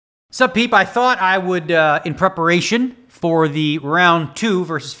Sup, peep? I thought I would, in preparation for the round 2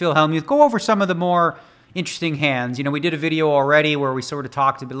 versus Phil Hellmuth, go over some of the more interesting hands. You know, we did a video already where we sort of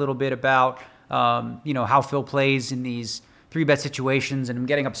talked a little bit about, you know, how Phil plays in these 3-bet situations, and I'm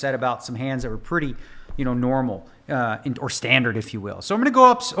getting upset about some hands that were pretty, you know, normal or standard, if you will. So I'm going to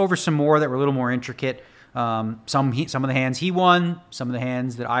go over some more that were a little more intricate. Some of the hands he won, some of the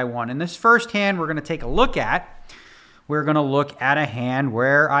hands that I won. In this first hand, we're going to take a look at. We're going to look at a hand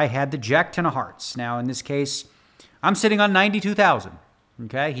where I had the Jack 10 of hearts. Now, in this case, I'm sitting on 92,000.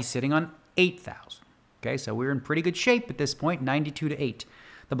 Okay, he's sitting on 8,000. Okay, so we're in pretty good shape at this point, 92 to 8.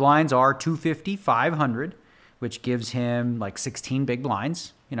 The blinds are 250, 500, which gives him like 16 big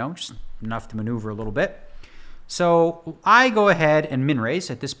blinds, you know, just enough to maneuver a little bit. So I go ahead and min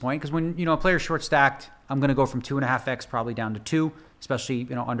raise at this point because when, you know, a player's short stacked, I'm going to go from 2.5x probably down to 2, especially,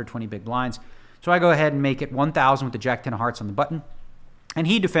 you know, under 20 big blinds. So I go ahead and make it 1,000 with the Jack 10 of hearts on the button. And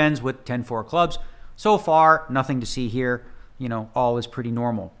he defends with 10-4 clubs. So far, nothing to see here. You know, all is pretty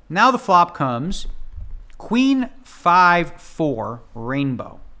normal. Now the flop comes Queen 5-4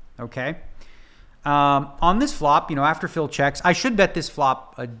 rainbow. Okay. On this flop, you know, after Phil checks, I should bet this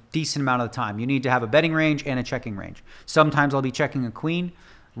flop a decent amount of the time. You need to have a betting range and a checking range. Sometimes I'll be checking a queen.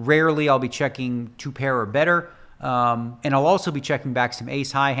 Rarely I'll be checking 2-pair or better. And I'll also be checking back some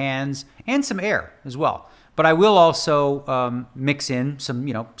ace-high hands and some air as well. But I will also mix in some,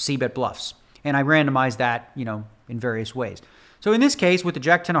 you know, c-bet bluffs. And I randomize that, you know, in various ways. So in this case, with the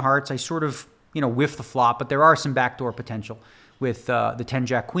Jack 10 of hearts, I sort of, you know, whiff the flop. But there are some backdoor potential with the 10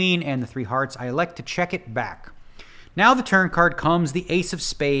 Jack Queen and the 3 hearts. I elect to check it back. Now the turn card comes the Ace of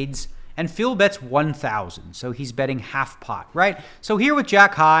Spades. And Phil bets 1,000. So he's betting half pot, right? So here with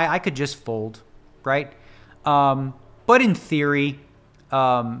Jack high, I could just fold, right? But in theory,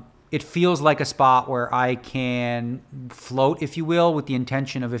 it feels like a spot where I can float, if you will, with the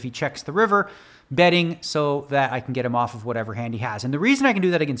intention of if he checks the river, betting so that I can get him off of whatever hand he has. And the reason I can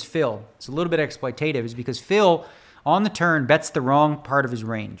do that against Phil, it's a little bit exploitative, is because Phil, on the turn, bets the wrong part of his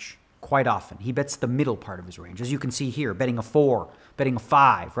range quite often. He bets the middle part of his range, as you can see here, betting a 4, betting a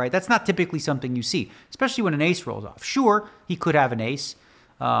 5, right? That's not typically something you see, especially when an ace rolls off. Sure, he could have an ace.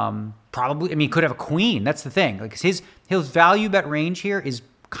 Probably, I mean, he could have a queen. That's the thing. Like his value bet range here is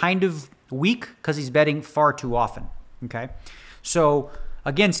kind of weak because he's betting far too often. Okay, so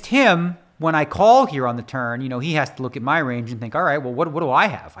against him, when I call here on the turn, you know, he has to look at my range and think, all right, well, what do I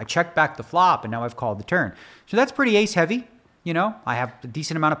have? I checked back the flop and now I've called the turn. So that's pretty ace heavy. You know, I have a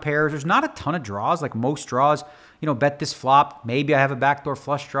decent amount of pairs. There's not a ton of draws, like most draws, you know, bet this flop. Maybe I have a backdoor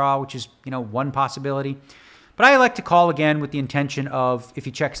flush draw, which is, you know, one possibility. But I elect to call again with the intention of, if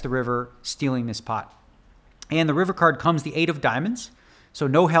he checks the river, stealing this pot. And the river card comes the 8 of diamonds. So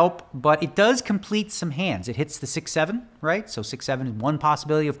no help, but it does complete some hands. It hits the 6-7, right? So 6-7 is one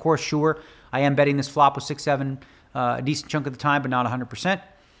possibility. Of course, sure, I am betting this flop with 6-7 a decent chunk of the time, but not 100%.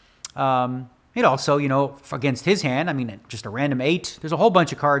 It also, you know, against his hand, I mean, just a random 8. There's a whole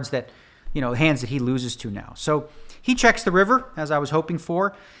bunch of cards that, you know, hands that he loses to now. So he checks the river, as I was hoping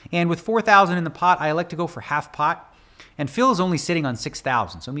for. And with 4,000 in the pot, I elect to go for half pot. And Phil is only sitting on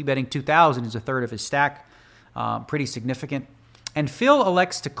 6,000. So me betting 2,000 is a third of his stack. Pretty significant. And Phil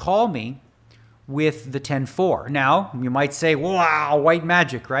elects to call me with the 10-4. Now, you might say, wow, white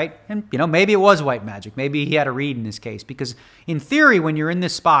magic, right? And, you know, maybe it was white magic. Maybe he had a read in this case. Because in theory, when you're in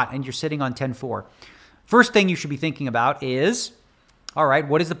this spot and you're sitting on 10-4, first thing you should be thinking about is, all right,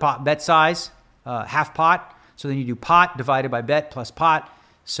 what is the pot bet size? Half pot. So then you do pot divided by bet plus pot.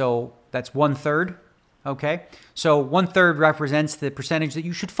 So that's 1/3. Okay. So 1/3 represents the percentage that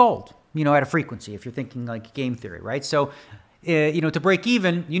you should fold, you know, at a frequency, if you're thinking like game theory, right? So, you know, to break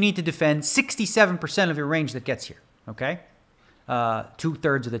even, you need to defend 67% of your range that gets here. Okay.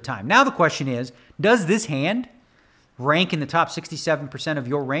 2/3 of the time. Now the question is, does this hand rank in the top 67% of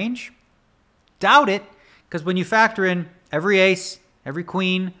your range? Doubt it. Because when you factor in every ace, every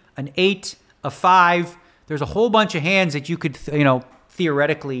queen, an 8, a 5, there's a whole bunch of hands that you could, you know,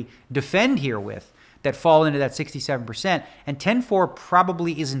 theoretically defend here with that fall into that 67%. And 10-4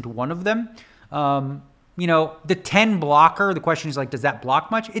 probably isn't one of them. You know, the 10 blocker, the question is like, does that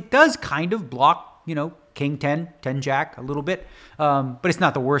block much? It does kind of block, you know, King 10, 10 Jack a little bit. But it's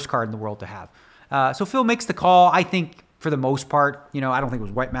not the worst card in the world to have. So Phil makes the call. I think for the most part, you know, I don't think it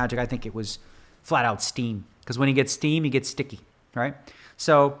was white magic. I think it was flat out steam. Because when he gets steam, he gets sticky, right?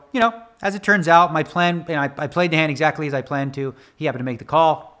 So, you know, as it turns out, my plan, and I played the hand exactly as I planned to. He happened to make the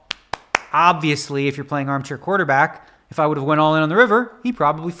call. Obviously, if you're playing armchair quarterback, if I would have went all in on the river, he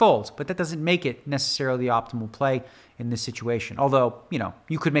probably folds. But that doesn't make it necessarily the optimal play in this situation. Although, you know,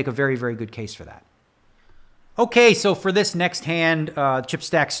 you could make a very, very good case for that. Okay, so for this next hand, chip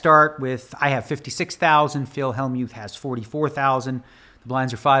stack start with, I have 56,000, Phil Hellmuth has 44,000. The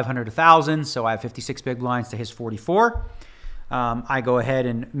blinds are 500, 1,000, so I have 56 big blinds to his 44. I go ahead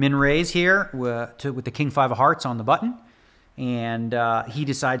and min raise here with the king 5 of hearts on the button, and he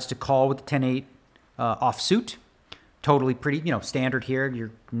decides to call with the 10-8 offsuit. Totally pretty, standard here.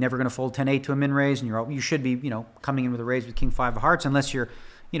 You're never going to fold 10-8 to a min raise, and you should be, coming in with a raise with king 5 of hearts, unless you're,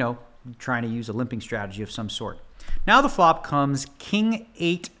 trying to use a limping strategy of some sort. Now the flop comes king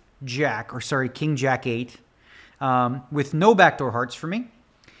 8 jack, or sorry, king jack 8, with no backdoor hearts for me.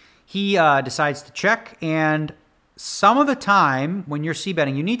 He decides to check, and some of the time when you're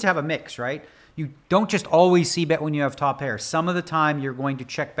c-betting, you need to have a mix, right? You don't just always c-bet when you have top pairs. Some of the time you're going to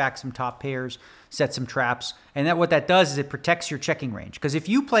check back some top pairs, set some traps, and what that does is it protects your checking range. Because if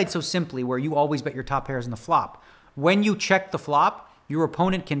you played so simply where you always bet your top pairs in the flop, when you check the flop, your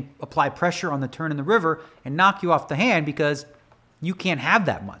opponent can apply pressure on the turn in the river and knock you off the hand because you can't have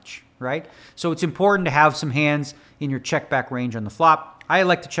that much, right? So it's important to have some hands in your check back range on the flop. I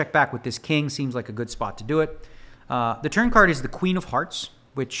like to check back with this king. Seems like a good spot to do it. The turn card is the Queen of Hearts,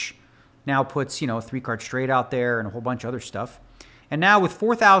 which now puts, a 3-card straight out there and a whole bunch of other stuff. And now with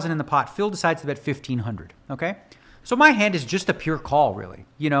 4,000 in the pot, Phil decides to bet 1,500, okay? So my hand is just a pure call, really.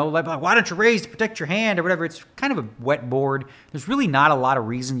 Like, why don't you raise to protect your hand or whatever? It's kind of a wet board. There's really not a lot of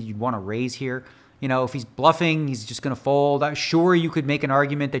reason you'd want to raise here. If he's bluffing, he's just going to fold. I'm sure you could make an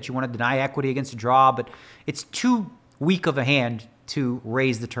argument that you want to deny equity against a draw, but it's too weak of a hand to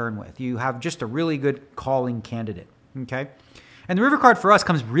raise the turn with. You have just a really good calling candidate, okay? And the river card for us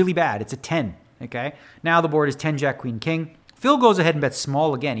comes really bad. It's a 10, okay? Now the board is 10, jack, queen, king. Phil goes ahead and bets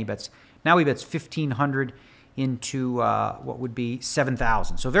small again. Now he bets 1,500 into what would be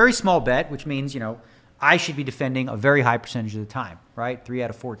 7,000. So very small bet, which means, I should be defending a very high percentage of the time, right? 3 out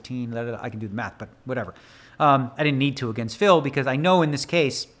of 14. I can do the math, but whatever. I didn't need to against Phil because I know in this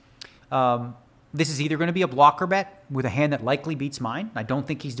case, this is either going to be a blocker bet with a hand that likely beats mine. I don't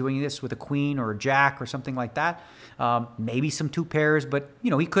think he's doing this with a queen or a jack or something like that. Maybe some 2 pairs, but,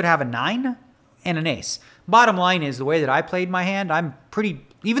 he could have a 9 and an ace. Bottom line is the way that I played my hand, I'm pretty,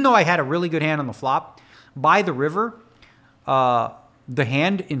 even though I had a really good hand on the flop, by the river, the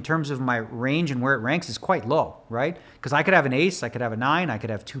hand in terms of my range and where it ranks is quite low, right? Because I could have an ace, I could have a 9, I could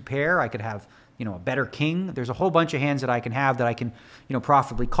have 2 pair, I could have, a better king. There's a whole bunch of hands that I can have that I can,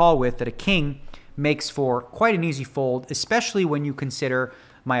 profitably call with that a king makes for quite an easy fold, especially when you consider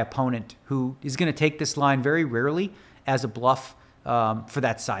my opponent, who is going to take this line very rarely as a bluff for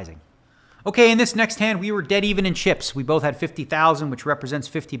that sizing. Okay, in this next hand, we were dead even in chips. We both had 50,000, which represents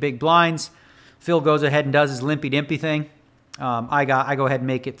 50 big blinds. Phil goes ahead and does his limpy-dimpy thing. I go ahead and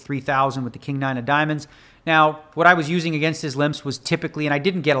make it 3,000 with the king 9 of diamonds. Now, what I was using against his limps was typically, and I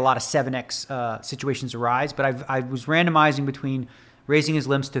didn't get a lot of 7x situations arise, but I was randomizing between raising his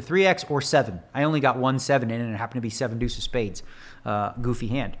limps to 3x or 7. I only got 1 7 in, and it happened to be 7 deuce of spades. Goofy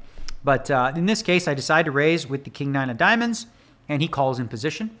hand. But in this case, I decided to raise with the king 9 of diamonds, and he calls in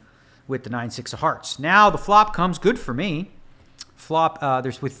position with the 9 6 of hearts. Now, the flop comes good for me. Flop,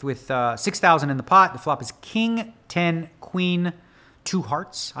 there's with 6,000 in the pot. The flop is king, 10, queen, 2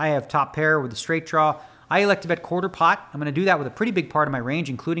 hearts. I have top pair with a straight draw. I elect to bet quarter pot. I'm going to do that with a pretty big part of my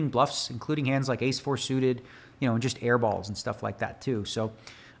range, including bluffs, including hands like ace 4 suited, and just air balls and stuff like that too. So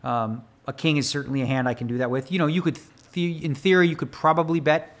a king is certainly a hand I can do that with. You could, in theory, you could probably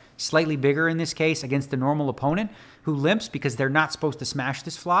bet slightly bigger in this case against the normal opponent who limps because they're not supposed to smash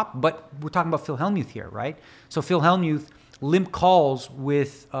this flop. But we're talking about Phil Hellmuth here, right? So Phil Hellmuth limp calls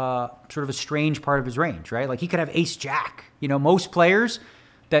with sort of a strange part of his range, right? Like he could have ace jack. Most players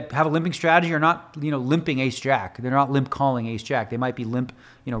that have a limping strategy are not, limping ace jack. They're not limp calling ace jack. They might be limp,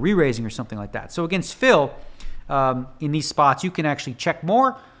 re-raising or something like that. So against Phil, in these spots, you can actually check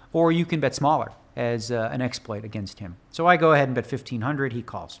more or you can bet smaller as an exploit against him. So I go ahead and bet 1,500. He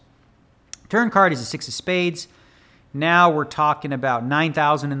calls. Turn card is a 6 of spades. Now we're talking about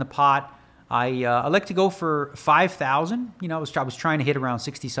 9,000 in the pot. I like to go for 5,000. I was trying to hit around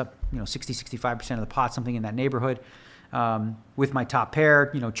 65% of the pot, something in that neighborhood, with my top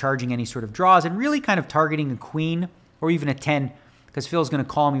pair, charging any sort of draws and really kind of targeting a queen or even a 10 because Phil's going to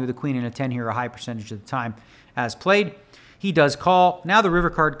call me with a queen and a 10 here a high percentage of the time as played. He does call. Now the river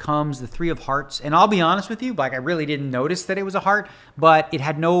card comes, the 3 of hearts. And I'll be honest with you, I really didn't notice that it was a heart, but it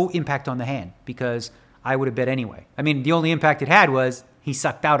had no impact on the hand because I would have bet anyway. I mean, the only impact it had was he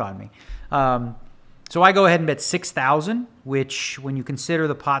sucked out on me. So I go ahead and bet 6,000, which when you consider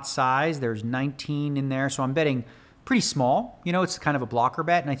the pot size, there's 19 in there. So I'm betting pretty small. It's kind of a blocker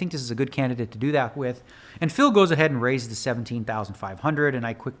bet, and I think this is a good candidate to do that with. And Phil goes ahead and raises to 17,500, and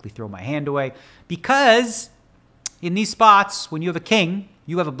I quickly throw my hand away because in these spots, when you have a king,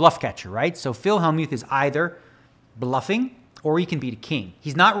 you have a bluff catcher, right? So Phil Hellmuth is either bluffing or he can beat a king.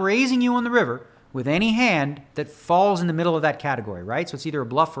 He's not raising you on the river with any hand that falls in the middle of that category, right? So it's either a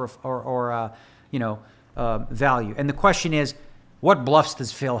bluff or value. And the question is, what bluffs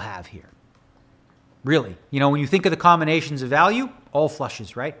does Phil have here? Really, when you think of the combinations of value, all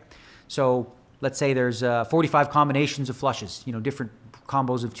flushes, right? So let's say there's 45 combinations of flushes, different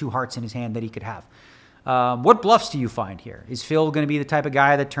combos of 2 hearts in his hand that he could have. What bluffs do you find here? Is Phil going to be the type of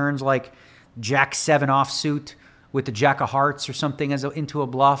guy that turns like Jack 7 offsuit with the Jack of Hearts or something into a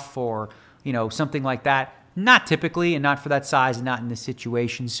bluff, or something like that? Not typically, and not for that size, and not in this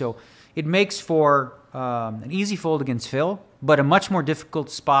situation. So it makes for an easy fold against Phil, but a much more difficult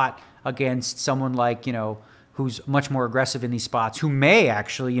spot against someone like, who's much more aggressive in these spots, who may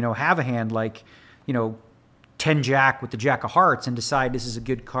actually, have a hand like, 10 Jack with the Jack of Hearts and decide this is a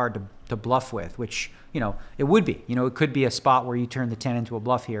good card to bluff with, which, it would be. It could be a spot where you turn the 10 into a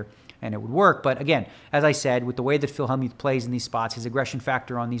bluff here and it would work. But again, as I said, with the way that Phil Hellmuth plays in these spots, his aggression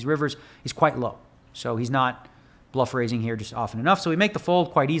factor on these rivers is quite low. So he's not bluff raising here just often enough. So we make the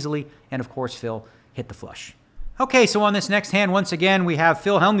fold quite easily. And of course, Phil hit the flush. Okay, so on this next hand, once again, we have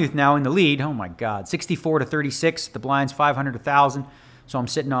Phil Hellmuth now in the lead. Oh my God, 64 to 36. The blind's 500 to 1,000. So I'm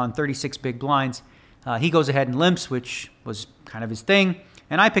sitting on 36 big blinds. He goes ahead and limps, which was kind of his thing.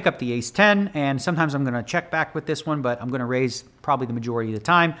 And I pick up the ace-10, and sometimes I'm going to check back with this one, but I'm going to raise probably the majority of the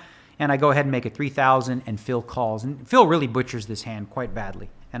time. And I go ahead and make it 3,000, and Phil calls. And Phil really butchers this hand quite badly.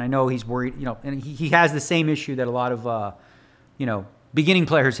 And I know he's worried, and he has the same issue that a lot of, beginning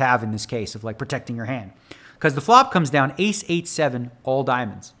players have in this case of like protecting your hand. Because the flop comes down ace, 8, 7, all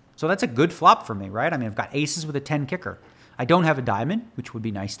diamonds. So that's a good flop for me, right? I mean, I've got aces with a 10 kicker. I don't have a diamond, which would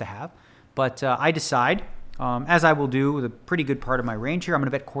be nice to have. But I decide, as I will do with a pretty good part of my range here, I'm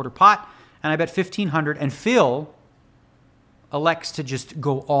going to bet quarter pot, and I bet 1,500. And Phil elects to just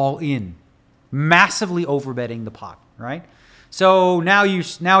go all in, massively overbetting the pot, right? So now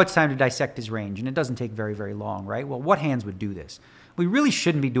it's time to dissect his range, and it doesn't take very, very long, right? Well, what hands would do this? We really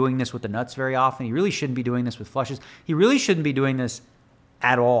shouldn't be doing this with the nuts very often. He really shouldn't be doing this with flushes. He really shouldn't be doing this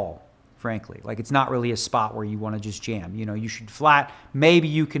at all, frankly. Like, it's not really a spot where you want to just jam. You should flat. Maybe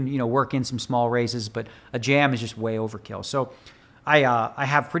you can, work in some small raises, but a jam is just way overkill. So I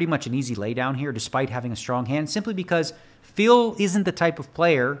have pretty much an easy laydown here despite having a strong hand, simply because Phil isn't the type of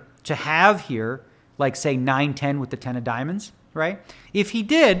player to have here, like, say, 9-10 with the 10 of diamonds, right? If he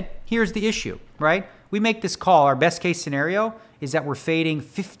did, here's the issue, right? We make this call. Our best case scenario is that we're fading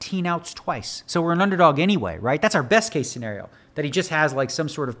 15 outs twice. So we're an underdog anyway, right? That's our best case scenario, that he just has like some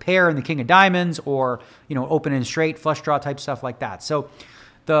sort of pair in the king of diamonds, or, open and straight, flush draw type stuff like that. So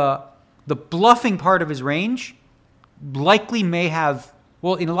the bluffing part of his range likely may have,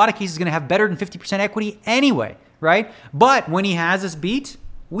 well, in a lot of cases, going to have better than 50% equity anyway, right? But when he has us beat,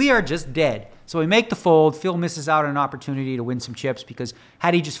 we are just dead. So we make the fold. Phil misses out on an opportunity to win some chips, because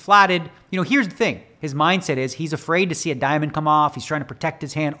had he just flatted, here's the thing. His mindset is he's afraid to see a diamond come off. He's trying to protect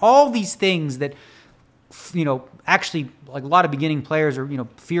his hand. All these things that, actually, like a lot of beginning players or,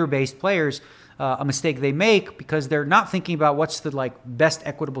 fear-based players, a mistake they make, because they're not thinking about what's the best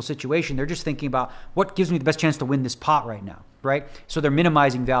equitable situation. They're just thinking about what gives me the best chance to win this pot right now, right? So they're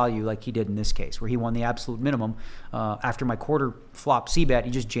minimizing value, like he did in this case, where he won the absolute minimum. After my quarter flop c-bet,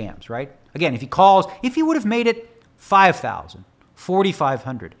 he just jams, right? Again, if he calls, if he would have made it 5,000,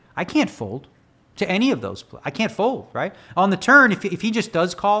 4,500, I can't fold to any of those. I can't fold, right? On the turn, if he just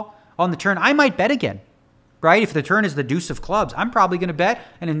does call on the turn, I might bet again, right? If the turn is the deuce of clubs, I'm probably going to bet.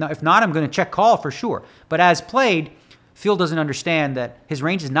 And if not, I'm going to check call for sure. But as played, Phil doesn't understand that his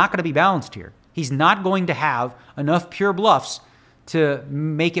range is not going to be balanced here. He's not going to have enough pure bluffs to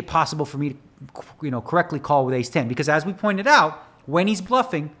make it possible for me to, correctly call with ace-10. Because as we pointed out, when he's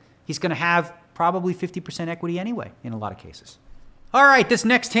bluffing, he's going to have probably 50% equity anyway in a lot of cases. All right, this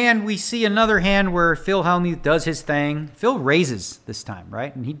next hand, we see another hand where Phil Hellmuth does his thing. Phil raises this time,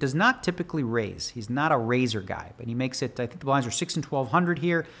 right? And he does not typically raise. He's not a raiser guy, but he makes it, I think the blinds are 6 and 1,200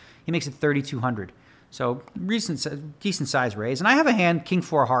 here. He makes it 3,200. So decent size raise. And I have a hand, King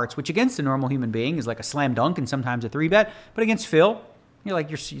 4 hearts, which against a normal human being is like a slam dunk and sometimes a 3-bet. But against Phil,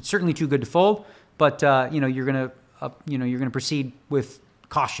 you're certainly too good to fold. But you're gonna proceed with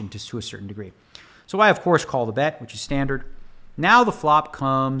caution to a certain degree. So I of course call the bet, which is standard. Now the flop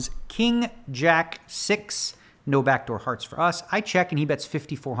comes King Jack 6, no backdoor hearts for us. I check and he bets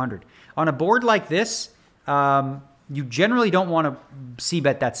 5,400. On a board like this, you generally don't want to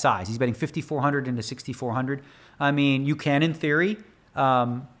c-bet that size. He's betting 5,400 into 6,400. I mean, you can in theory,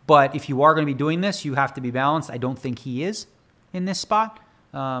 but if you are going to be doing this, you have to be balanced. I don't think he is in this spot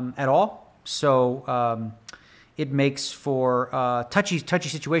at all. So it makes for a touchy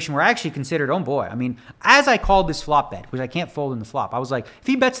situation where I actually considered, oh boy, I mean, as I called this flop bet, which I can't fold in the flop, I was like, if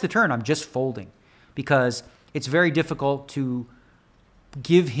he bets the turn, I'm just folding, because it's very difficult to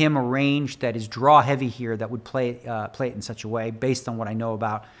give him a range that is draw heavy here that would play it in such a way based on what I know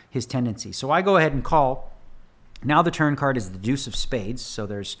about his tendency. So I go ahead and call. Now the turn card is the deuce of spades, so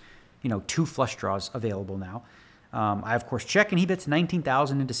there's, you know, 2 flush draws available now. I, of course, check, and he bets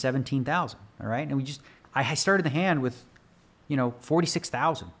 19,000 into 17,000, all right? And I started the hand with, you know,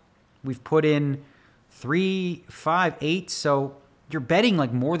 46,000. We've put in 3, 5, 8, so you're betting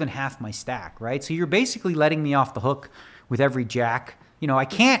like more than half my stack, right? So you're basically letting me off the hook with every jack. You know, I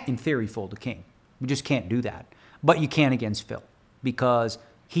can't, in theory, fold a king. We just can't do that. But you can against Phil, because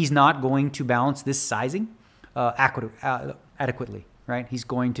he's not going to balance this sizing adequately, right? He's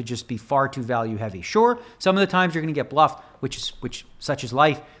going to just be far too value heavy. Sure, some of the times you're going to get bluffed, which such is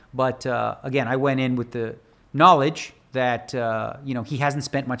life. But again, I went in with the knowledge that you know, he hasn't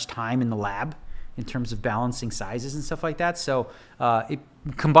spent much time in the lab in terms of balancing sizes and stuff like that. So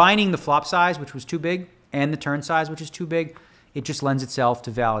combining the flop size, which was too big, and the turn size, which is too big, it just lends itself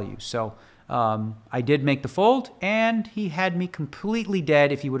to value. So I did make the fold, and he had me completely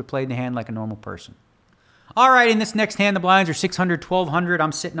dead if he would have played the hand like a normal person. All right, in this next hand, the blinds are 600, 1,200.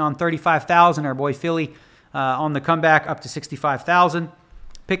 I'm sitting on 35,000. Our boy Philly on the comeback up to 65,000.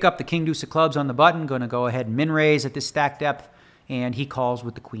 Pick up the king deuce of clubs on the button. Going to go ahead and min raise at this stack depth, and he calls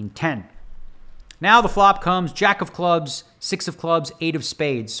with the queen 10. Now the flop comes jack of clubs, 6 of clubs, 8 of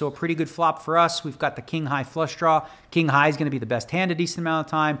spades. So a pretty good flop for us. We've got the king high flush draw. King high is going to be the best hand a decent amount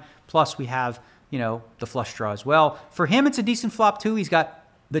of time. Plus we have, you know, the flush draw as well. For him, it's a decent flop too. He's got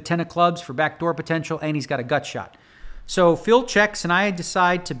the 10 of clubs for backdoor potential, and he's got a gut shot. So Phil checks, and I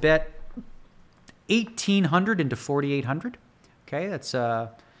decide to bet 1,800 into 4,800. Okay, that's a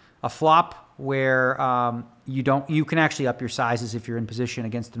flop where you can actually up your sizes if you're in position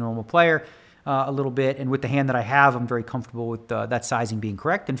against the normal player a little bit. And with the hand that I have, I'm very comfortable with that sizing being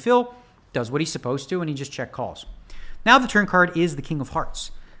correct. And Phil does what he's supposed to, and he just check calls. Now the turn card is the king of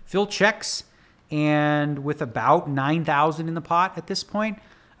hearts. Phil checks, and with about 9,000 in the pot at this point,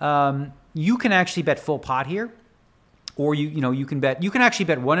 you can actually bet full pot here, or you can actually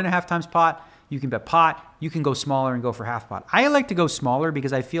bet 1.5 times pot. You can bet pot. You can go smaller and go for half pot. I like to go smaller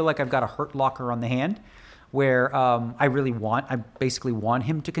because I feel like I've got a hurt locker on the hand where I basically want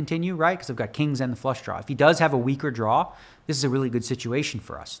him to continue, right? Because I've got kings and the flush draw. If he does have a weaker draw, this is a really good situation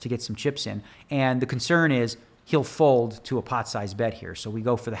for us to get some chips in. And the concern is he'll fold to a pot size bet here. So we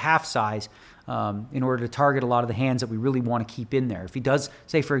go for the half size in order to target a lot of the hands that we really want to keep in there. If he does,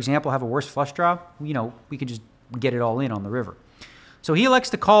 say, for example, have a worse flush draw, you know, we can just get it all in on the river. So he elects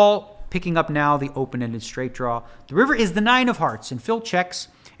to call, picking up now the open-ended straight draw. The river is the 9 of hearts, and Phil checks.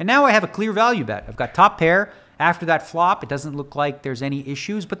 And now I have a clear value bet. I've got top pair. After that flop, it doesn't look like there's any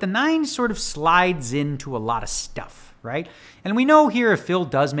issues, but the 9 sort of slides into a lot of stuff, right? And we know here if Phil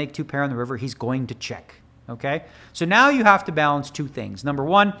does make 2 pair on the river, he's going to check, okay? So now you have to balance 2 things. Number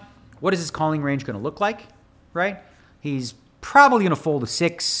 1, what is his calling range going to look like, right? He's probably going to fold a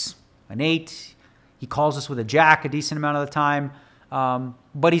 6, an 8. He calls us with a jack a decent amount of the time.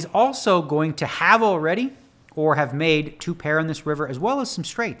 But he's also going to have already or have made 2 pair on this river, as well as some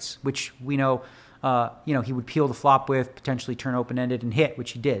straights, which we know, he would peel the flop with, potentially turn open-ended and hit,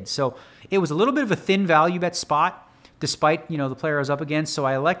 which he did. So it was a little bit of a thin value bet spot, despite, the player I was up against. So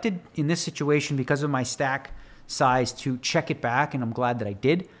I elected in this situation, because of my stack size, to check it back, and I'm glad that I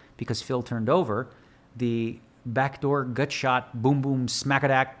did, because Phil turned over the backdoor gut shot, boom, boom,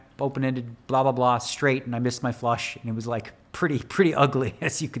 smack-a-dack, open-ended, blah, blah, blah, straight, and I missed my flush, and it was like pretty ugly,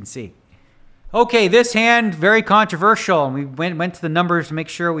 as you can see. Okay, this hand, very controversial, and we went to the numbers to make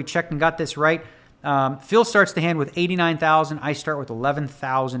sure we checked and got this right. Phil starts the hand with 89,000. I start with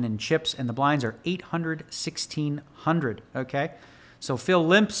 11,000 in chips, and the blinds are 800, 1,600, okay? So Phil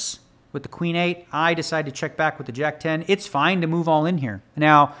limps with the queen 8. I decide to check back with the jack 10. It's fine to move all in here.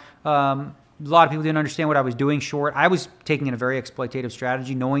 Now, a lot of people didn't understand what I was doing short. I was taking in a very exploitative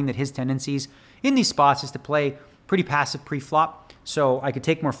strategy, knowing that his tendencies in these spots is to play pretty passive pre-flop, so I could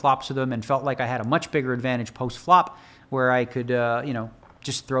take more flops with them, and felt like I had a much bigger advantage post-flop, where I could,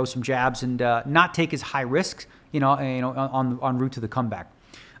 just throw some jabs and not take as high risks, on route to the comeback.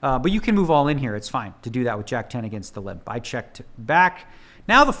 But you can move all in here. It's fine to do that with jack 10 against the limp. I checked back.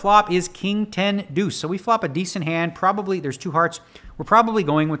 Now the flop is king 10 deuce. So we flop a decent hand. Probably there's 2 hearts. We're probably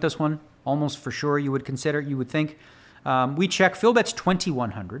going with this one, almost for sure. You would think. We check. Phil bets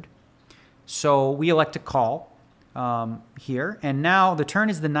 2,100. So we elect to call here. And now the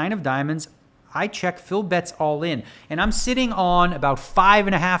turn is the 9 of diamonds. I check, Phil bets all in. And I'm sitting on about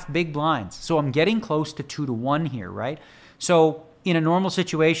 5.5 big blinds. So I'm getting close to 2-1 here, right? So in a normal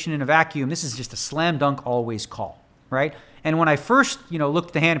situation, in a vacuum, this is just a slam dunk always call, right? And when I first, looked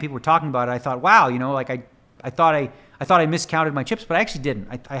at the hand and people were talking about it, I thought, wow, like I thought I miscounted my chips, but I actually didn't.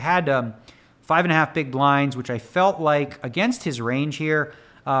 I had 5.5 big blinds, which I felt like against his range here.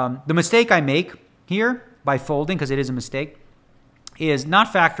 The mistake I make here by folding, because it is a mistake, is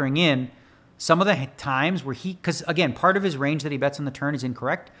not factoring in some of the times where because again, part of his range that he bets on the turn is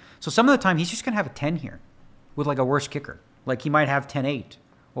incorrect. So some of the time he's just going to have a 10 here with like a worse kicker. Like he might have 10-8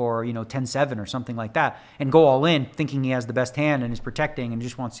 or, 10-7 or something like that and go all in thinking he has the best hand and is protecting and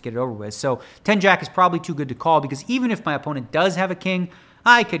just wants to get it over with. So 10-Jack is probably too good to call because even if my opponent does have a king,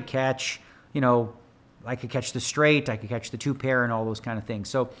 I could catch, I could catch the straight, I could catch the 2-pair and all those kind of things.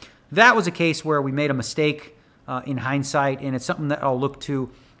 So that was a case where we made a mistake in hindsight, and it's something that I'll look to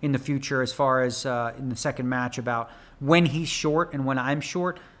in the future as far as in the second match about when he's short and when I'm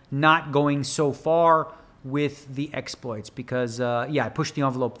short, not going so far with the exploits because, I pushed the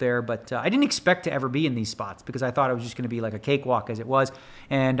envelope there, but I didn't expect to ever be in these spots because I thought it was just going to be like a cakewalk as it was,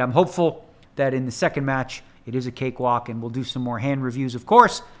 and I'm hopeful that in the second match it is a cakewalk, and we'll do some more hand reviews, of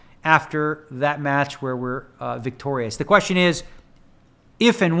course, after that match where we're victorious. The question is,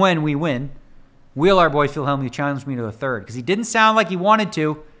 if and when we win, will our boy Phil Hellmuth challenge me to a third? Because he didn't sound like he wanted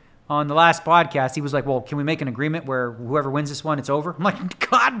to on the last podcast. He was like, well, can we make an agreement where whoever wins this one, it's over? I'm like,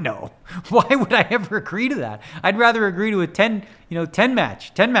 God, no. Why would I ever agree to that? I'd rather agree to a 10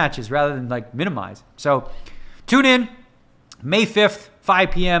 matches rather than like minimize. So tune in May 5th,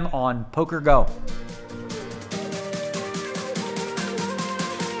 5 p.m. on Poker Go.